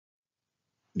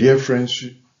Dear friends,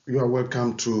 you are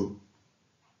welcome to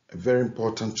a very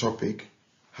important topic,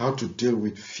 how to deal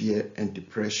with fear and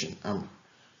depression. I'm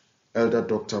Elder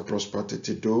Dr. Prosper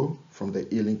Tettey Doe from the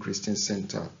Healing Christian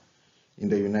Center in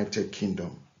the United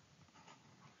Kingdom.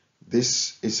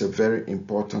 This is a very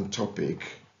important topic,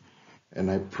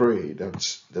 and I pray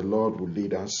that the Lord will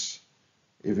lead us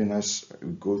even as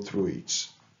we go through it.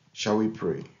 Shall we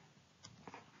pray?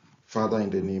 Father, in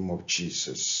the name of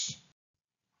Jesus,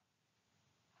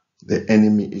 the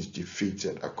enemy is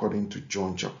defeated according to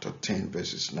John chapter 10,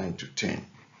 verses 9 to 10.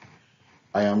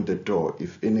 I am the door.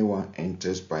 If anyone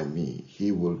enters by me,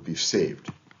 he will be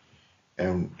saved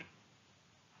and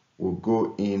will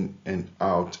go in and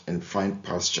out and find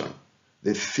pasture.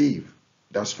 The thief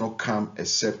does not come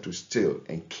except to steal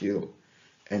and kill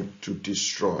and to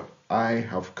destroy. I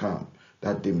have come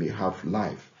that they may have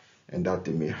life and that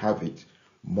they may have it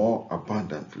more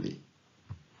abundantly.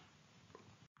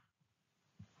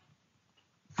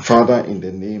 Father, in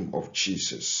the name of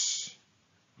Jesus,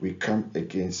 we come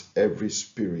against every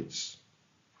spirit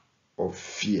of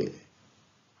fear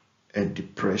and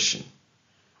depression.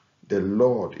 The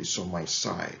Lord is on my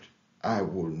side. I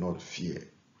will not fear.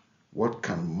 What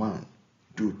can man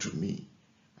do to me?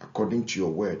 According to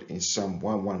your word in Psalm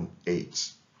 118,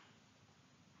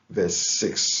 verse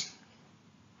 6.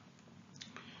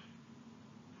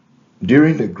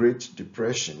 During the Great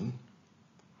Depression,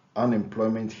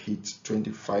 unemployment hit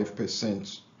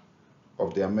 25%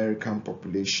 of the American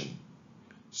population.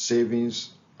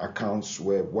 Savings accounts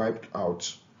were wiped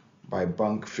out by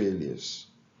bank failures.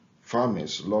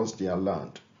 Farmers lost their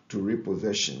land to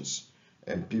repossessions,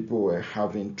 and people were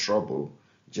having trouble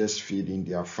just feeding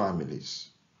their families.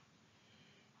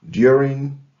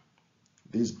 During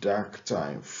this dark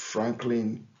time,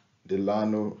 Franklin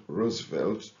Delano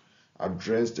Roosevelt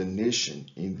addressed the nation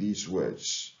in these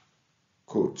words,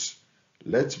 quote,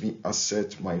 "Let me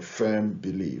assert my firm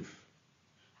belief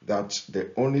that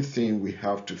the only thing we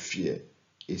have to fear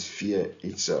is fear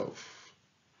itself."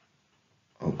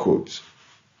 Unquote.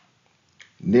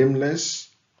 Nameless,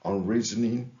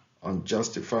 unreasoning,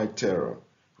 unjustified terror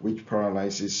which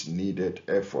paralyzes needed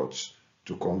efforts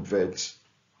to convert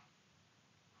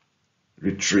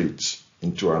retreat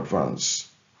into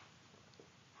advance.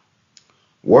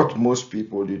 What most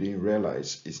people didn't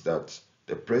realize is that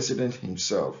the president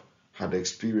himself had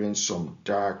experienced some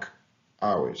dark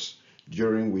hours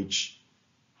during which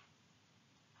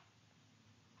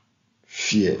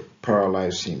fear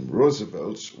paralyzed him.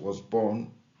 Roosevelt was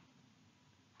born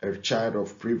a child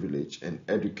of privilege and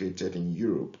educated in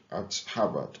Europe at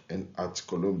Harvard and at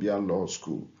Columbia Law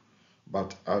School,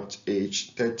 but at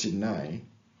age 39,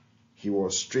 he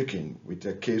was stricken with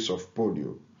a case of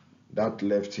polio that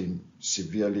left him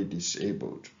severely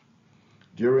disabled.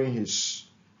 During his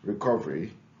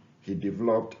recovery, he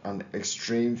developed an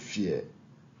extreme fear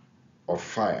of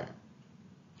fire.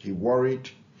 He worried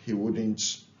he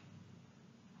wouldn't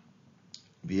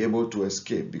be able to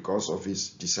escape because of his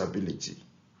disability.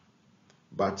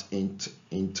 But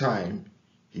in time,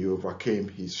 he overcame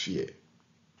his fear,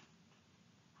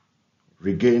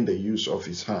 regained the use of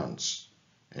his hands,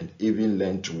 and even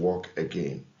learned to walk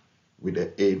again with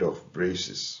the aid of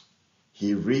braces.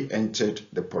 He re-entered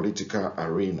the political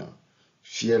arena,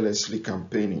 fearlessly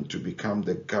campaigning to become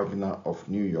the governor of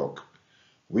New York,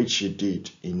 which he did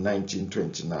in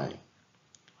 1929.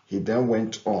 He then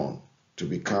went on to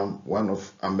become one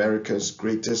of America's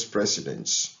greatest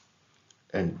presidents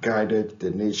and guided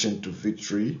the nation to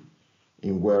victory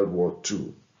in World War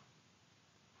II.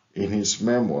 In his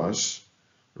memoirs,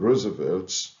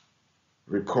 Roosevelt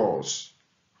recalls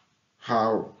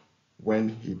how when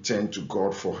he turned to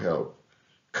God for help,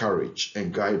 courage,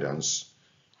 and guidance,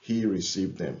 he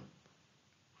received them.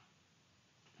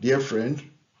 Dear friend,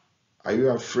 are you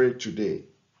afraid today?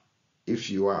 If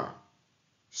you are,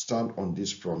 stand on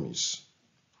this promise.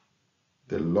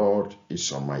 The Lord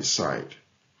is on my side.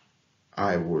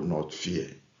 I will not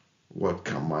fear. What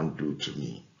can man do to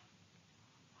me?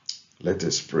 Let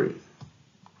us pray.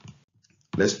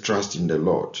 Let's trust in the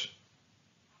Lord.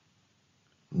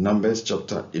 Numbers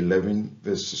chapter 11,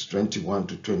 verses 21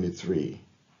 to 23.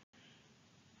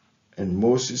 And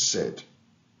Moses said,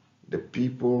 "The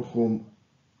people whom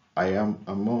I am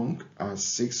among are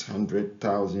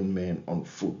 600,000 men on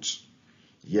foot.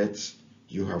 Yet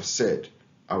you have said,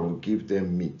 I will give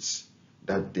them meat,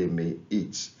 that they may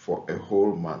eat for a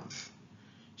whole month.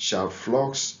 Shall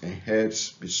flocks and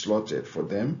herds be slaughtered for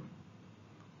them,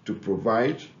 to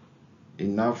provide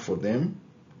enough for them?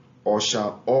 Or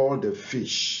shall all the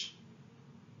fish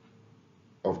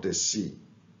of the sea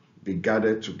be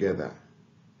gathered together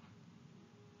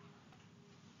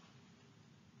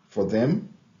for them?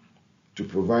 to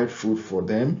provide food for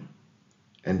them.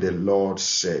 And the Lord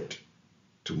said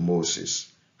to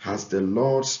Moses, has the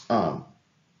Lord's arm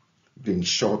been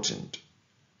shortened?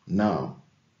 Now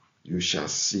you shall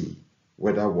see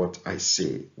whether what I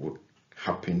say will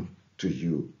happen to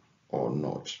you or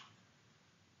not.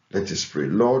 Let us pray.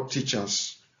 Lord, teach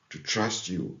us to trust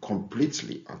you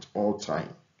completely at all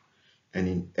times and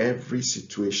in every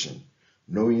situation,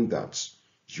 knowing that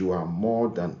you are more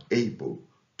than able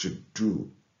to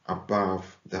do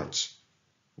above that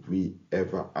we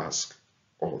ever ask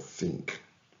or think.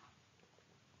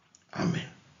 Amen.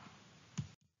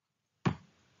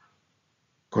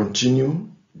 Continue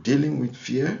dealing with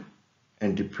fear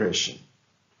and depression.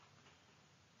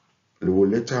 We will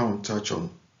later on touch on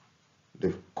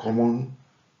the common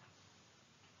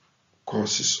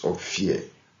causes of fear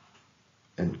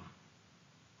and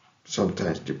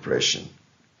sometimes depression.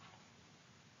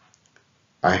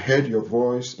 I heard your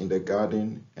voice in the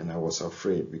garden and I was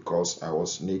afraid because I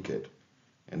was naked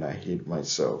and I hid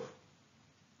myself.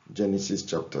 Genesis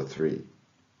chapter 3,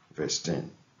 verse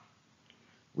 10.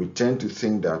 We tend to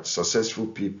think that successful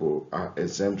people are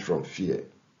exempt from fear.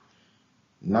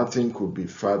 Nothing could be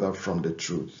farther from the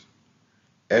truth.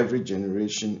 Every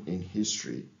generation in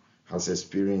history has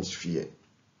experienced fear.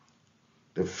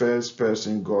 The first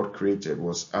person God created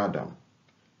was Adam,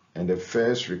 and the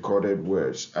first recorded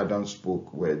words Adam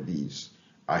spoke were these: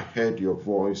 I heard your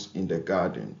voice in the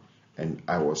garden, and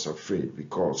I was afraid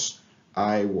because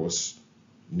I was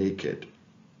naked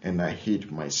and I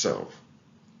hid myself.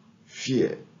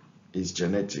 Fear is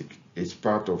genetic, it's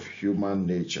part of human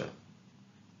nature,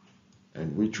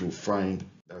 and which will find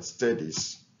that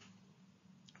studies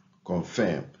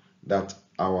confirm that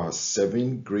our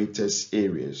 7 greatest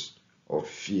areas of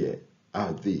fear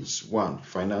are these: 1.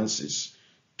 Finances.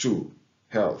 2.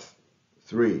 Health.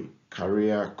 3.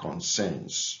 Career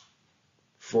concerns.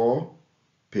 4.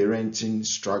 Parenting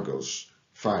struggles.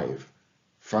 5.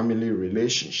 Family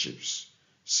relationships.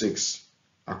 6.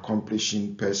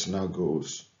 Accomplishing personal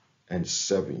goals. And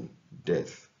 7.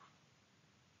 Death.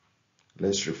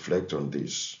 Let's reflect on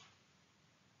this.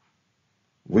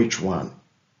 Which one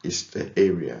is the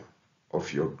area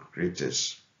of your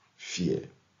greatest fear?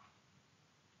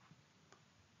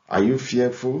 Are you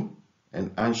fearful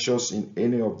and anxious in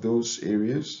any of those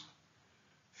areas?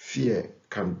 Fear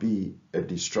can be a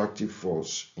destructive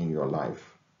force in your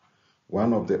life.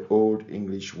 One of the old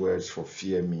English words for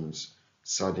fear means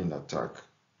sudden attack.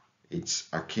 It's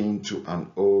akin to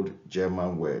an old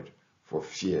German word for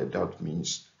fear that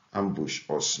means ambush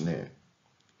or snare.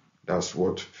 That's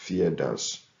what fear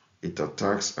does. It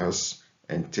attacks us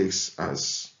and takes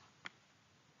us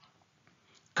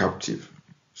captive.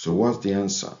 So what's the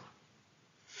answer?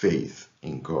 Faith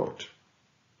in God.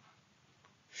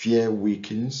 Fear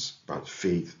weakens, but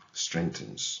faith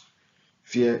strengthens.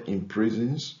 Fear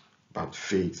imprisons, but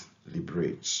faith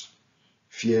liberates.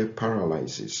 Fear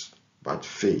paralyzes, but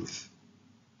faith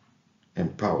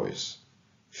empowers.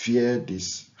 Fear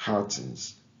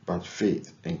disheartens, but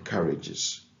faith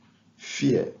encourages.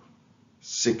 Fear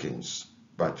sickens,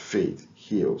 but faith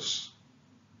heals.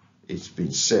 It's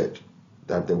been said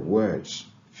that the words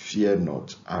fear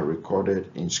not are recorded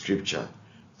in Scripture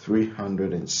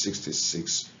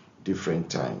 366 different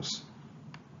times.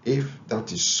 If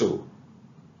that is so,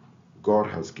 God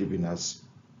has given us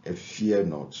a fear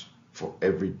not for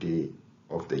every day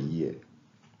of the year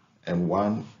and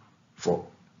one for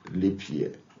leap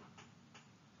year.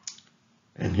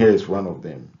 And here is one of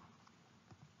them.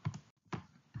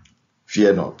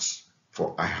 Fear not,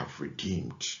 for I have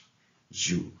redeemed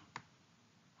you.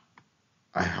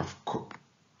 I have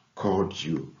called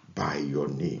you by your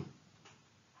name.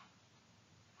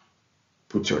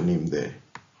 Put your name there.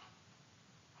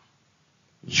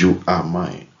 You are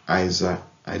mine.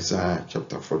 Isaiah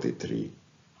chapter 43,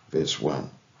 verse 1.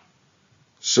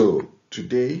 So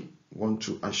today, I want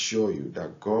to assure you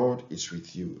that God is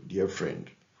with you, dear friend,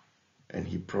 and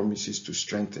He promises to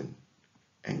strengthen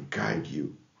and guide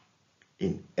you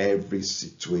in every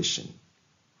situation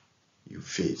you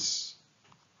face.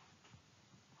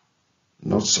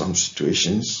 Not some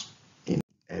situations, in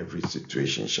every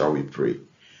situation. Shall we pray?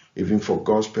 Even for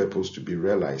God's purpose to be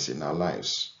realized in our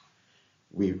lives,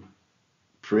 we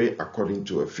pray according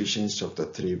to Ephesians chapter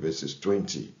 3, verses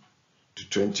 20 to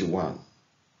 21.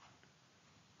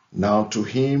 Now to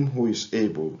Him who is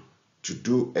able to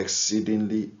do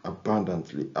exceedingly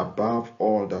abundantly above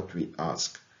all that we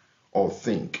ask or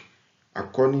think,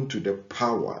 according to the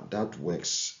power that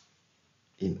works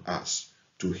in us,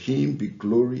 to Him be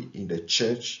glory in the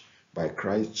church by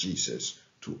Christ Jesus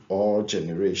to all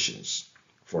generations,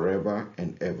 forever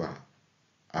and ever.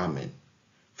 Amen.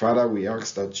 Father, we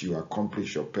ask that you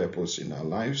accomplish your purpose in our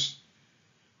lives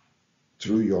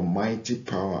through your mighty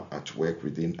power at work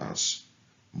within us,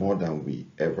 more than we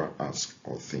ever ask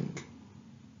or think.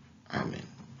 Amen.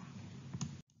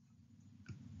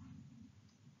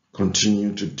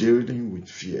 Continue to dealing with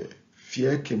fear.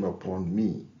 Fear came upon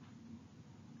me,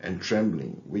 and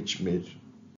trembling, which made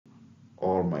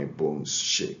all my bones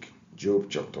shake. Job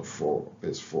chapter 4,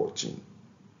 verse 14.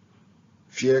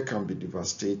 Fear can be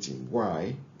devastating.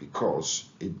 Why? Because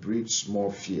it breeds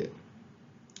more fear.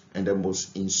 And the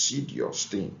most insidious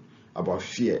thing about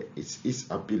fear is its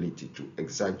ability to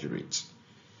exaggerate.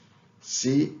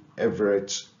 C.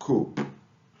 Everett Koop,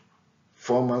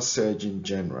 former Surgeon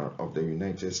General of the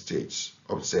United States,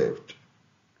 observed,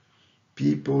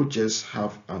 "People just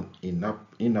have an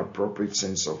inappropriate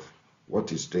sense of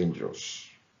what is dangerous."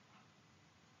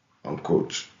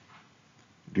 Unquote.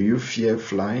 Do you fear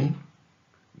flying?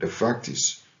 The fact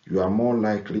is, you are more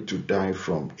likely to die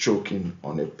from choking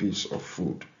on a piece of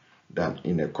food than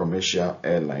in a commercial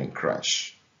airline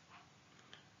crash.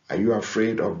 Are you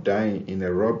afraid of dying in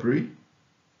a robbery?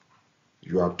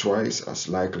 You are twice as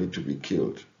likely to be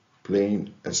killed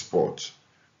playing a sport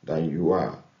than you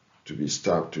are to be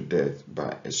stabbed to death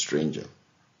by a stranger.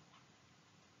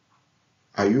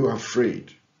 Are you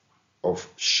afraid of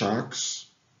sharks?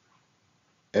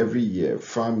 Every year,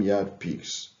 farmyard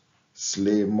pigs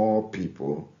slay more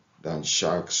people than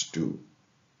sharks do.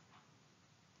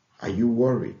 Are you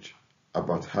worried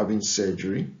about having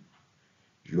surgery?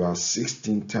 You are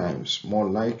 16 times more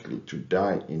likely to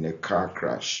die in a car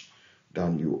crash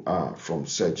than you are from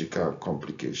surgical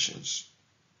complications.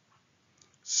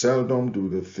 Seldom do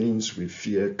the things we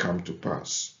fear come to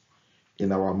pass.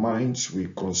 In our minds, we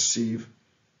conceive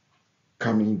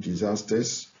coming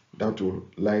disasters that will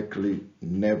likely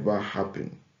never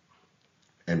happen.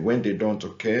 And when they don't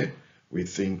occur, we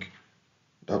think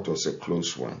that was a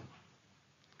close one.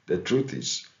 The truth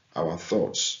is, our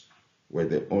thoughts were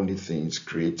the only things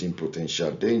creating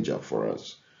potential danger for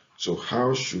us. So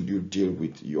how should you deal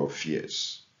with your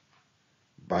fears?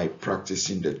 By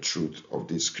practicing the truth of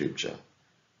this scripture.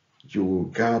 You will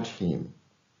guard him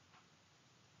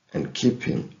and keep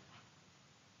him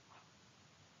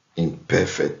in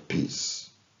perfect peace,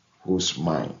 whose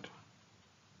mind,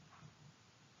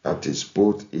 that is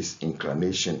both his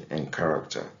inclination and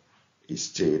character, is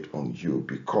stayed on you,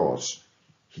 because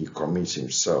he commits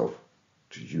himself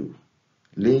to you,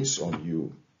 leans on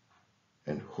you,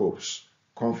 and hopes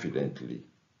confidently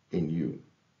in you.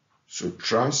 So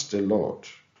trust the Lord.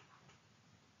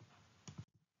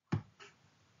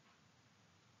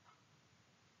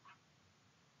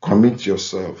 Commit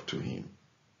yourself to him.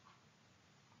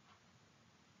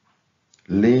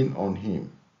 Lean on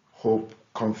him. Hope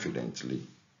confidently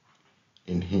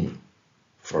in him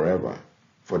forever.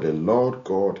 For the Lord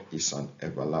God is an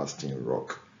everlasting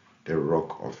rock, the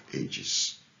rock of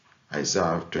ages.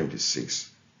 Isaiah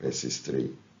 26, verses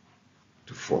 3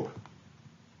 to 4.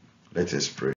 Let us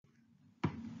pray.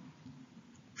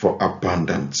 For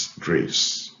abundant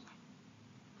grace,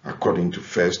 according to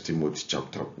 1 Timothy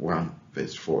chapter 1,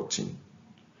 verse 14.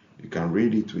 You can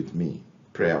read it with me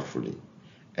prayerfully.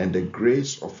 And the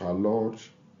grace of our Lord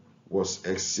was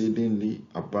exceedingly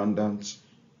abundant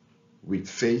with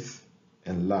faith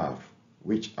and love,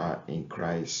 which are in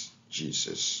Christ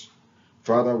Jesus.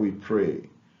 Father, we pray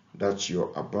that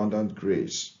your abundant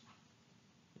grace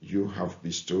you have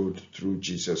bestowed through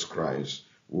Jesus Christ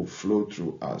will flow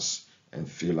through us and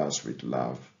fill us with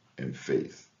love and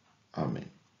faith. Amen.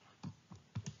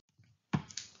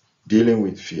 Dealing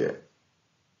with fear.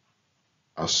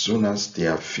 As soon as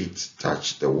their feet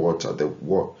touch the water,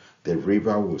 the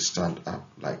river will stand up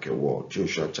like a wall.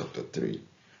 Joshua chapter 3,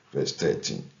 verse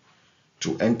 13.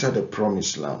 To enter the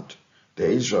promised land, the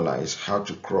Israelites had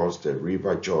to cross the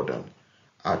river Jordan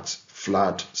at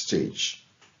flood stage.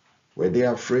 Were they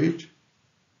afraid?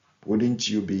 Wouldn't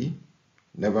you be?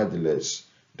 Nevertheless,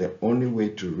 the only way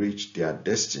to reach their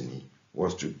destiny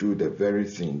was to do the very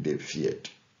thing they feared.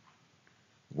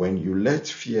 When you let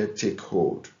fear take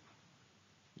hold,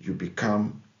 you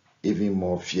become even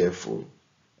more fearful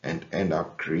and end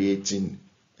up creating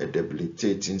a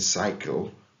debilitating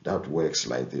cycle that works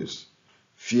like this.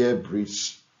 Fear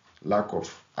breeds lack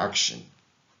of action.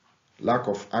 Lack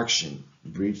of action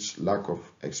breeds lack of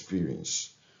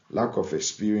experience. Lack of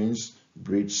experience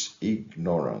breeds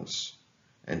ignorance.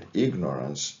 And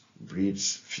ignorance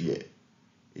breeds fear.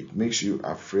 It makes you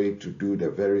afraid to do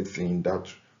the very thing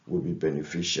that will be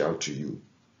beneficial to you.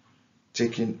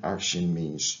 Taking action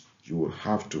means you will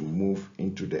have to move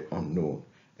into the unknown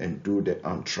and do the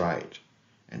untried,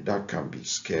 and that can be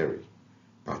scary.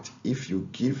 But if you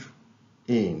give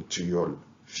in to your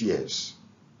fears,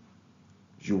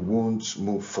 you won't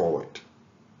move forward.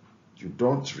 You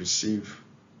don't receive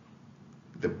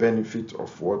the benefit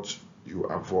of what you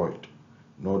avoid,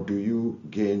 nor do you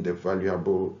gain the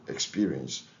valuable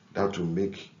experience that will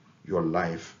make your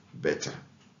life better.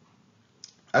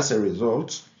 As a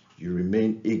result, you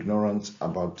remain ignorant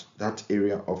about that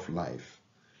area of life,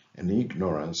 and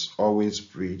ignorance always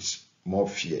breeds more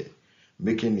fear,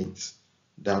 making it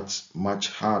that much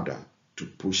harder to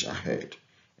push ahead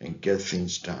and get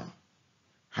things done.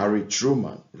 Harry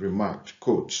Truman remarked,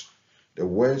 quote, "The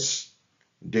worst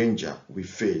danger we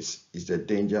face is the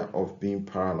danger of being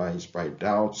paralyzed by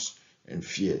doubts and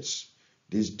fears.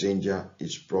 This danger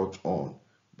is brought on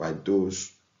by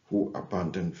those who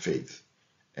abandon faith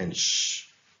and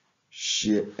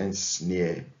sheer and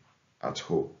sneer at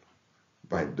hope,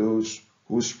 by those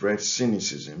who spread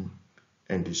cynicism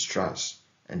and distrust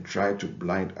and try to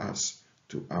blind us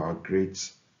to our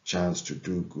great chance to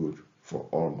do good for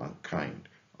all mankind."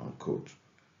 Unquote.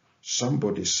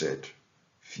 Somebody said,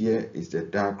 fear is the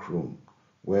dark room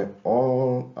where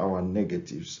all our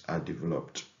negatives are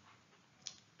developed.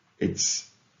 It's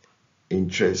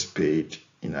interest paid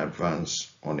in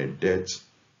advance on a debt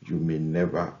you may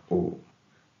never owe,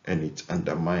 and it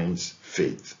undermines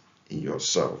faith in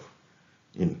yourself,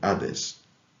 in others,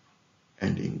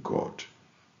 and in God.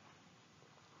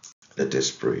 Let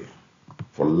us pray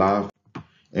for love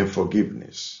and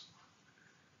forgiveness,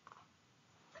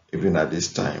 even at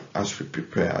this time as we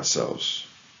prepare ourselves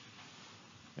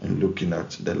and looking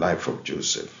at the life of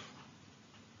Joseph.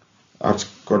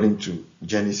 According to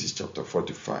Genesis chapter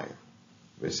 45,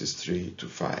 verses 3 to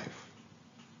 5.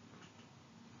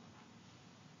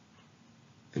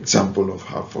 Example of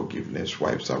how forgiveness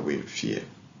wipes away fear.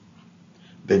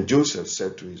 Then Joseph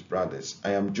said to his brothers,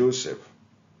 "I am Joseph.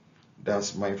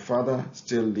 Does my father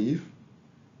still live?"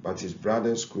 But his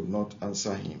brothers could not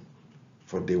answer him,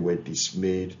 for they were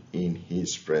dismayed in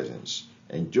his presence.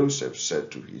 And Joseph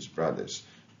said to his brothers,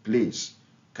 "Please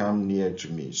come near to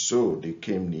me." So they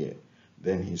came near.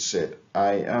 Then he said,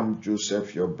 "I am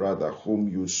Joseph, your brother, whom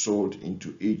you sold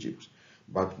into Egypt.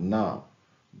 But now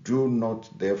do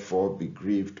not therefore be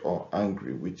grieved or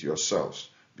angry with yourselves,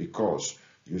 because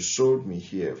you sold me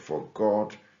here, for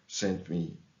God sent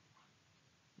me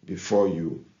before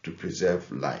you to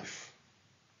preserve life."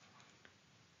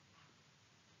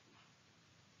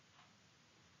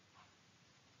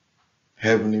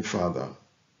 Heavenly Father,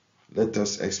 let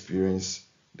us experience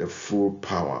the full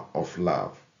power of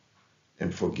love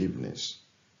and forgiveness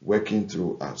working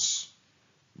through us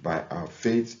by our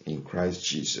faith in Christ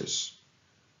Jesus,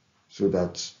 so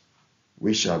that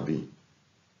we shall be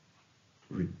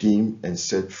redeemed and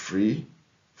set free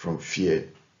from fear,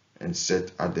 and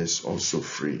set others also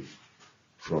free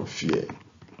from fear.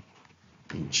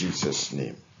 In Jesus'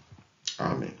 name,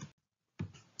 amen.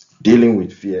 Dealing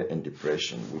with fear and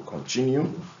depression, we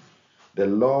continue. The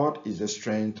Lord is the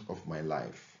strength of my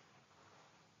life.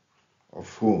 Of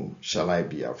whom shall I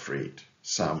be afraid?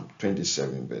 Psalm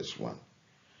 27 verse 1.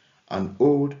 An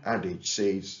old adage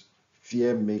says,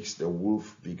 fear makes the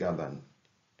wolf bigger than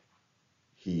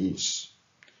he is.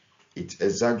 It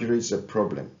exaggerates the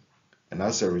problem, and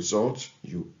as a result,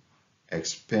 you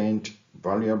expend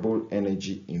valuable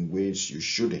energy in ways you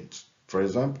shouldn't. For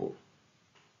example,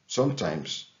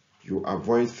 sometimes you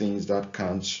avoid things that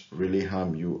can't really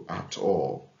harm you at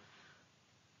all.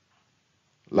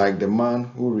 Like the man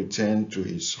who returned to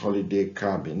his holiday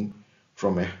cabin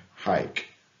from a hike,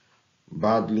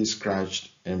 badly scratched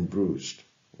and bruised.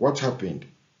 "What happened?"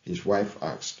 his wife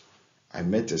asked. "I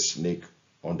met a snake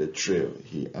on the trail,"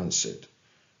 he answered.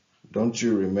 "Don't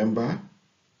you remember?"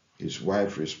 His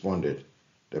wife responded.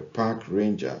 "The park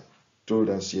ranger told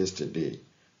us yesterday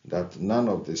that none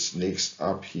of the snakes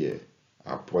up here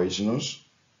are poisonous."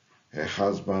 Her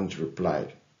husband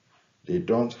replied, "They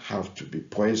don't have to be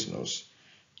poisonous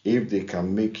if they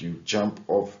can make you jump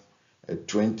off a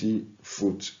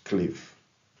 20-foot cliff."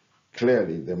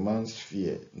 Clearly, the man's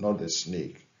fear, not the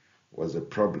snake, was the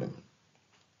problem.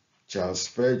 Charles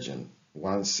Spurgeon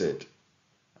once said,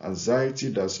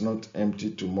 "Anxiety does not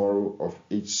empty tomorrow of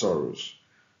its sorrows,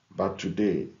 but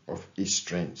today of its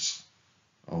strengths."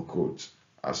 Unquote.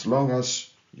 As long as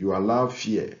you allow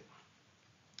fear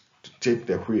to take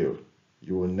the wheel,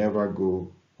 you will never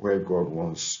go where God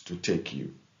wants to take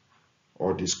you,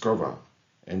 or discover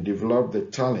and develop the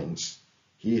talents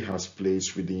He has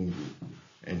placed within you.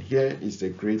 And here is the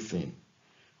great thing.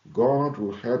 God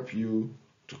will help you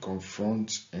to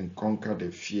confront and conquer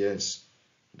the fears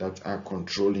that are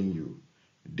controlling you.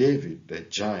 David, the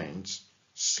giant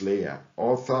slayer,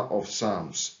 author of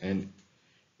Psalms, and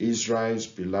Israel's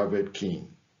beloved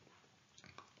king,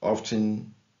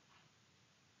 often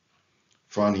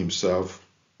found himself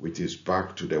with his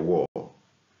back to the wall.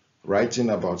 Writing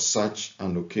about such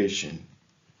an occasion,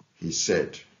 he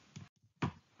said,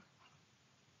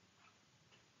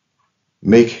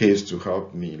 "Make haste to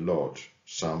help me, Lord,"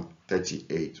 Psalm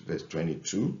 38, verse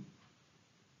 22,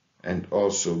 and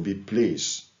also "Be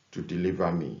pleased to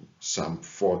deliver me," Psalm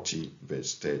 40,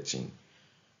 verse 13.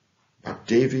 But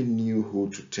David knew who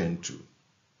to turn to.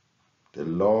 "The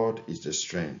Lord is the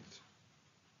strength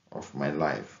of my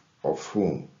life. Of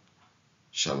whom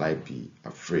shall I be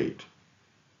afraid?"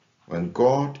 When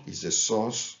God is the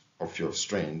source of your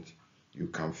strength, you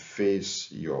can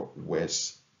face your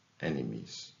worst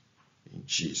enemies. In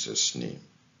Jesus' name.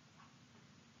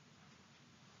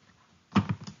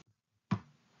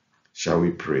 Shall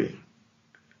we pray?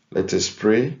 Let us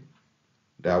pray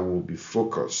that we'll be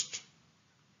focused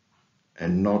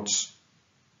and not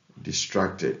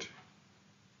distracted.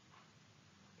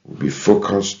 We'll be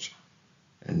focused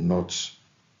and not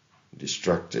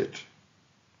distracted.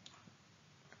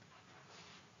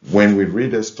 When we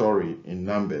read a story in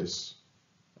Numbers,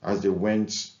 as they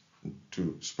went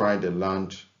to spy the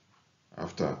land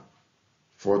after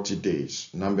 40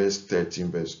 days, Numbers 13,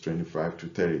 verse 25 to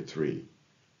 33,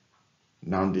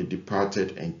 now they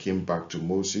departed and came back to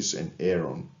Moses and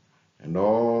Aaron and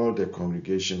all the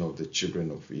congregation of the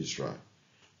children of Israel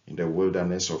in the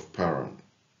wilderness of Paran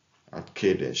at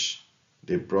Kadesh.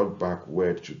 They brought back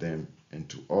word to them and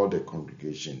to all the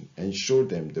congregation and showed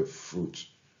them the fruit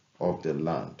of the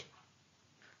land.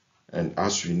 And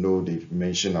as we know, they've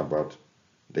mentioned about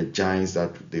the giants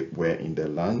that they were in the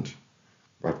land,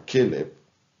 but Caleb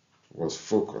was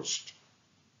focused,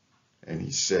 and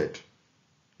he said,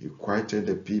 he quieted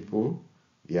the people,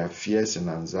 their fears and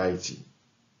anxiety,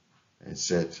 and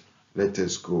said, "Let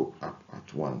us go up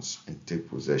at once and take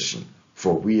possession,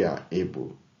 for we are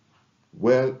able,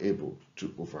 well able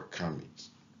to overcome it."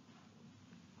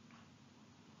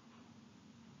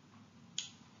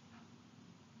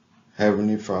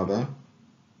 Heavenly Father,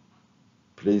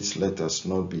 please let us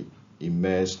not be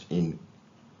immersed in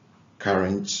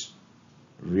current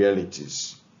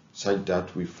realities such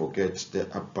that we forget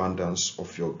the abundance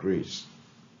of your grace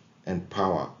and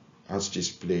power as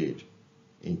displayed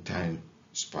in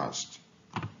times past.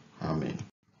 Amen.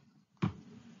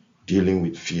 Dealing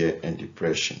with fear and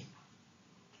depression.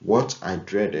 What I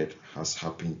dreaded has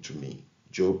happened to me.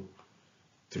 Job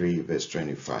 3, verse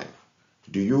 25.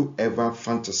 Do you ever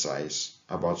fantasize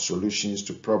about solutions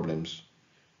to problems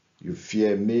you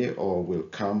fear may or will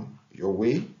come your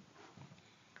way?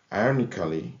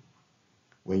 Ironically,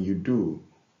 when you do,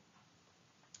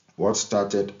 what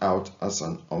started out as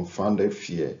an unfounded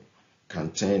fear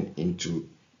can turn into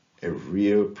a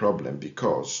real problem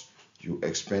because you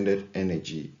expended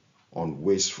energy on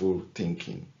wasteful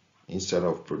thinking instead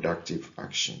of productive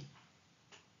action.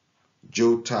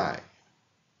 Joe Tsai,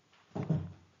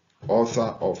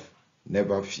 author of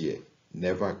Never Fear,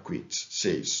 Never Quit,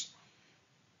 says,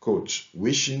 quote,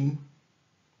 "Wishing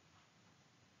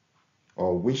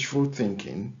or wishful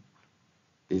thinking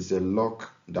is the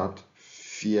lock that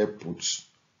fear puts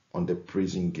on the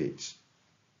prison gate.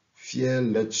 Fear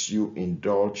lets you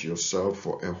indulge yourself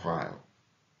for a while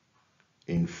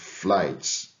in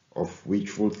flights of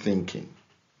wishful thinking.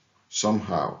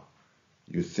 Somehow,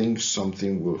 you think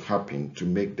something will happen to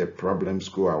make the problems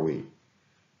go away.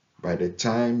 By the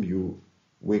time you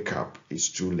wake up, it's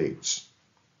too late.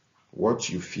 What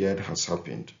you feared has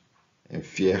happened, and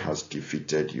fear has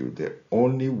defeated you. The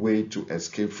only way to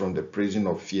escape from the prison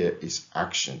of fear is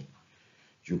action.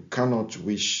 You cannot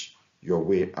wish your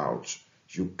way out.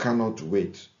 You cannot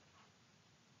wait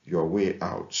your way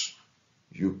out.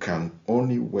 You can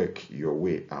only work your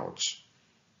way out.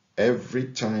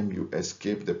 Every time you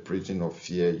escape the prison of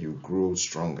fear, you grow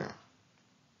stronger."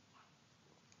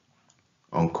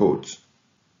 Unquote.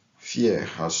 Fear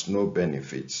has no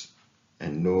benefits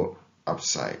and no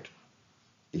upside.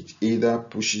 It either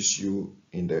pushes you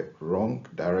in the wrong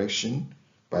direction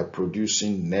by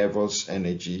producing nervous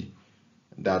energy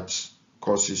that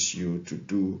causes you to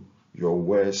do your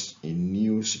worst in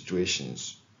new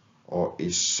situations, or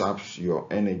it saps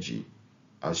your energy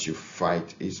as you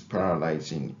fight its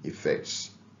paralyzing effects.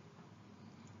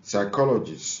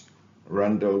 Psychologist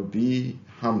Randall B.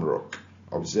 Hamrock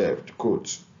observed,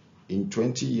 quote, "In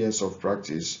 20 years of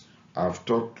practice, I've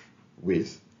talked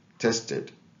with,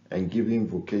 tested, and given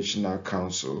vocational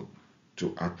counsel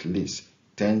to at least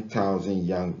 10,000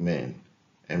 young men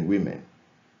and women.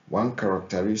 One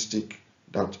characteristic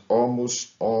that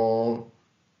almost all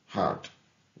had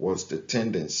was the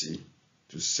tendency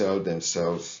to sell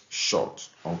themselves short,"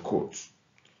 unquote.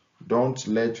 Don't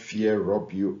let fear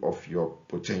rob you of your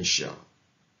potential.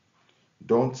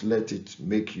 Don't let it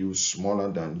make you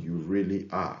smaller than you really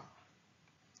are.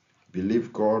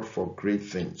 Believe God for great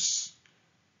things.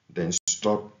 Then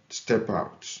step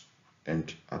out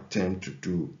and attempt to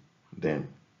do them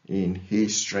in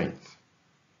His strength.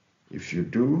 If you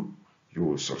do, you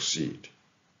will succeed.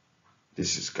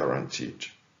 This is guaranteed.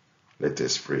 Let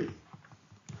us pray.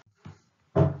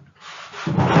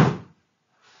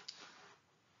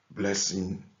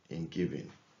 Blessing in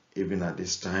giving. Even at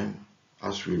this time,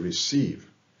 as we receive,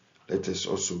 let us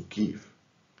also give.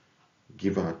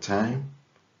 Give our time,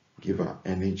 give our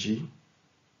energy,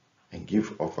 and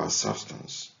give of our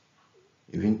substance,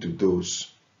 even to those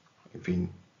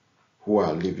who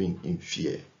are living in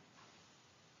fear,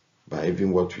 by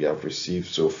even what we have received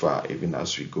so far, even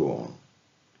as we go on.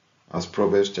 As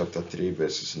Proverbs chapter 3,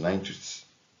 verses 9 to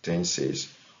 10 says,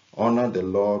 honor the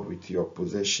Lord with your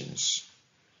possessions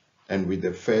and with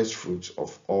the first fruits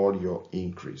of all your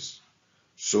increase.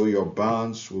 So your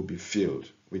barns will be filled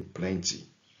with plenty,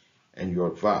 and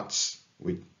your vats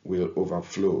will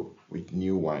overflow with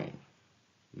new wine.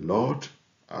 Lord,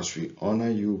 as we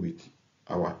honor you with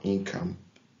our income,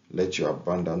 let your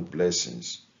abundant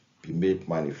blessings be made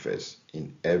manifest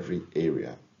in every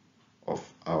area of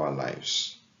our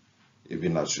lives,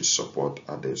 even as we support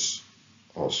others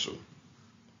also.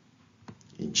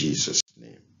 In Jesus'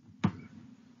 name.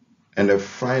 And the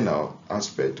final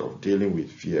aspect of dealing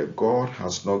with fear, God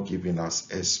has not given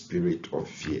us a spirit of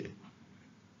fear.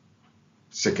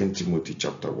 2 Timothy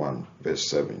chapter 1, verse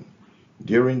 7.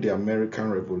 During the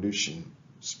American Revolution,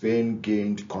 Spain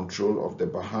gained control of the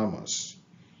Bahamas.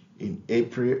 In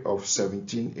April of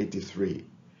 1783,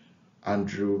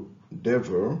 Andrew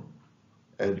Devere,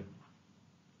 a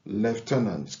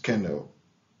lieutenant colonel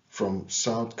from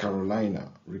South Carolina,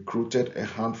 recruited a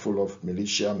handful of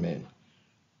militiamen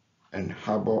and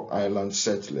Harbor Island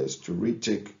settlers to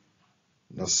retake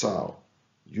Nassau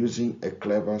using a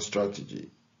clever strategy.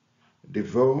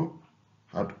 Devere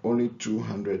had only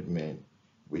 200 men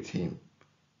with him,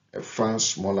 a far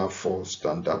smaller force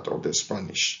than that of the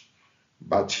Spanish,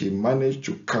 but he managed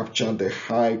to capture the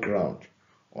high ground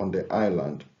on the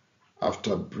island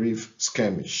after a brief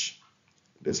skirmish.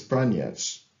 The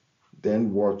Spaniards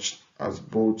then watched as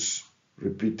boats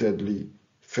repeatedly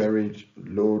ferried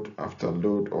load after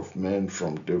load of men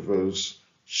from Devere's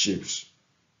ships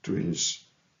to his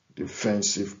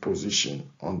defensive position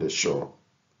on the shore.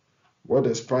 What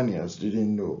the Spaniards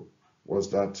didn't know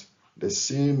was that the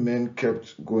same men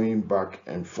kept going back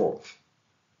and forth,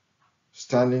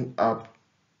 standing up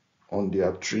on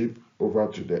their trip over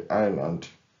to the island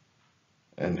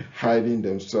and hiding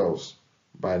themselves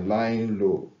by lying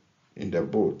low in the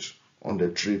boat on the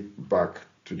trip back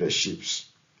to the ships.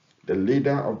 The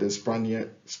leader of the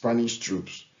Spanish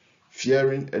troops,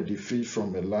 fearing a defeat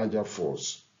from a larger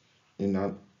force in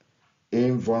an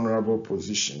invulnerable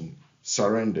position,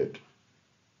 surrendered.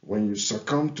 When you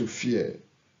succumb to fear,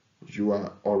 you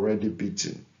are already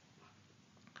beaten.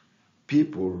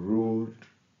 People ruled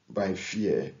by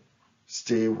fear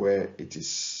stay where it is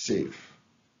safe,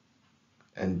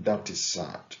 and that is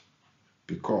sad,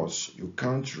 because you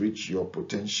can't reach your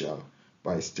potential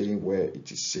by staying where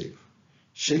it is safe.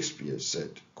 Shakespeare said,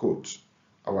 quote,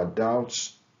 our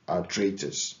doubts are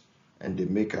traitors, and they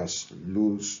make us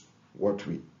lose what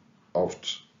we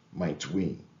oft might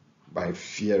win by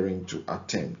fearing to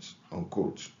attempt,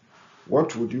 unquote.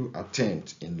 What would you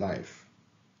attempt in life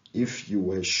if you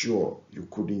were sure you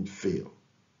couldn't fail?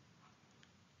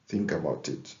 Think about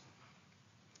it.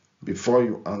 Before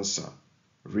you answer,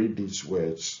 read these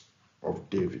words of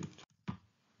David.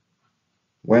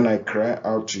 When I cry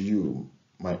out to you,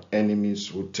 my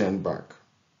enemies will turn back.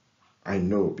 I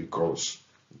know because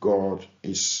God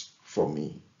is for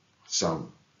me.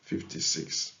 Psalm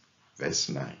 56, verse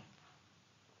 9.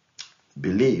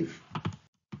 Believe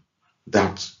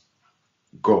that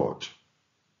God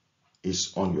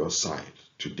is on your side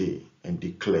today and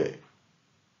declare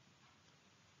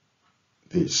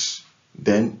this.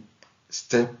 Then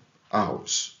step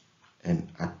out and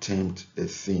attempt the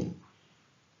thing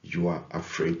you are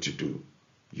afraid to do.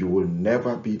 You will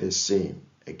never be the same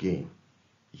again.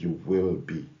 You will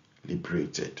be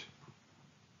liberated.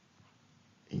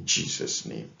 In Jesus'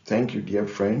 name. Thank you, dear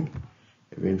friend,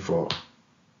 even for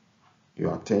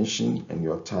your attention and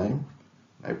your time.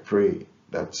 I pray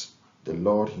that the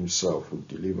Lord himself will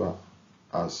deliver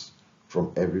us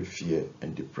from every fear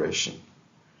and depression.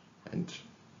 And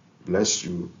bless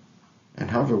you and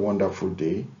have a wonderful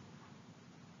day,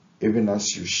 even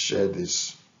as you share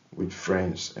this with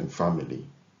friends and family.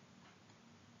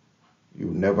 You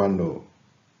never know,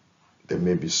 there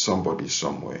may be somebody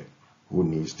somewhere who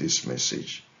needs this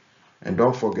message. And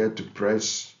don't forget to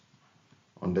press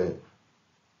on the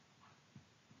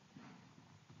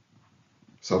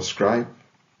subscribe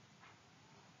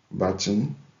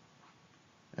button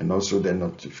and also the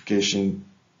notification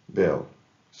bell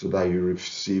so that you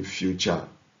receive future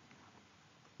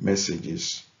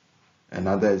messages and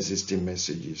other existing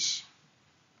messages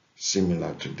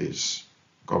similar to this.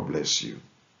 God bless you.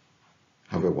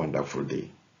 Have a wonderful day.